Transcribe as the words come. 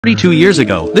32 years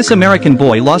ago, this American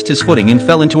boy lost his footing and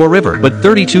fell into a river, but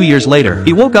 32 years later,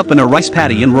 he woke up in a rice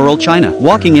paddy in rural China.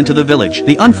 Walking into the village,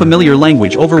 the unfamiliar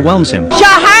language overwhelms him. 小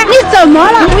孩，你怎么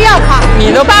了？不要怕，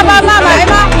你的爸爸妈妈来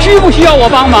吗？需不需要我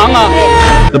帮忙啊？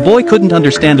 The boy couldn't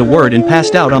understand a word and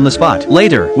passed out on the spot.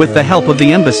 Later, with the help of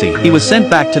the embassy, he was sent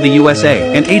back to the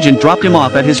USA. An agent dropped him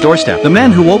off at his doorstep. The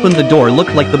man who opened the door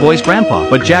looked like the boy's grandpa,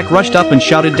 but Jack rushed up and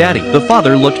shouted, "Daddy!" The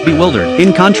father looked bewildered.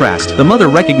 In contrast, the mother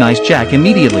recognized Jack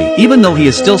immediately, even though he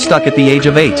is still stuck at the age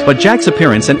of 8. But Jack's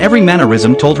appearance and every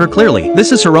mannerism told her clearly,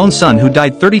 this is her own son who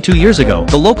died 32 years ago.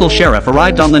 The local sheriff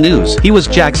arrived on the news. He was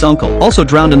Jack's uncle, also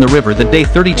drowned in the river that day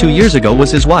 32 years ago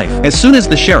was his wife. As soon as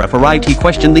the sheriff arrived, he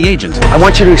questioned the agent. I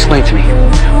want you to explain to me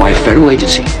why a federal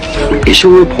agency would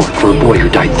issue a report for a boy who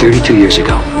died 32 years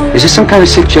ago. Is this some kind of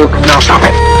sick joke? No, stop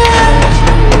it.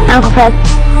 Uncle Fred.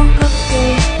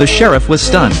 The sheriff was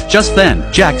stunned. Just then,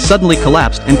 Jack suddenly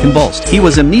collapsed and convulsed. He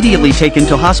was immediately taken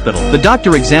to hospital. The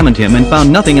doctor examined him and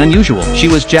found nothing unusual. She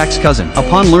was Jack's cousin.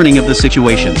 Upon learning of the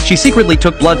situation, she secretly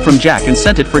took blood from Jack and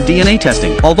sent it for DNA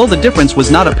testing, although the difference was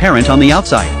not apparent on the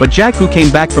outside. But Jack, who came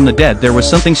back from the dead, there was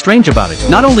something strange about it.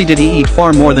 Not only did he eat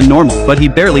far more than normal, but he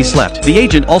barely slept. The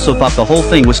agent also thought the whole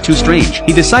thing was too strange.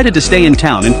 He decided to stay in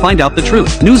town and find out the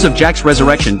truth. News of Jack's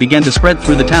resurrection began to spread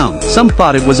through the town. Some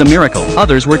thought it was a miracle.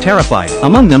 Others were terrified.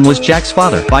 Among them was Jack's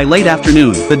father. By late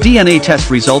afternoon, the DNA test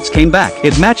results came back.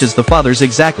 It matches the father's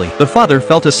exactly. The father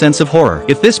felt a sense of horror.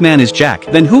 If this man is Jack,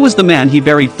 then who was the man he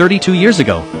buried 32 years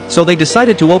ago? So they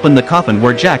decided to open the coffin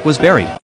where Jack was buried.